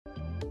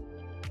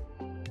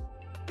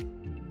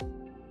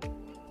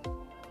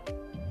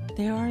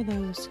There are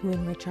those who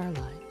enrich our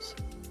lives,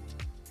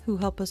 who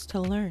help us to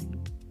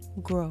learn,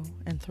 grow,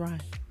 and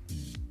thrive.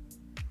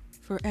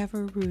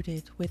 Forever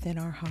rooted within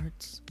our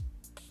hearts,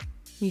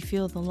 we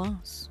feel the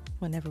loss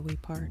whenever we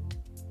part.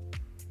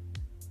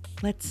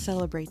 Let's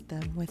celebrate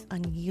them with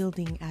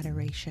unyielding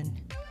adoration,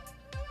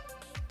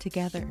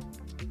 together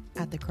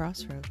at the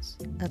crossroads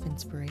of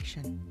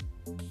inspiration.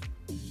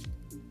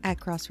 At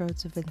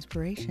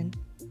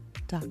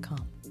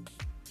crossroadsofinspiration.com.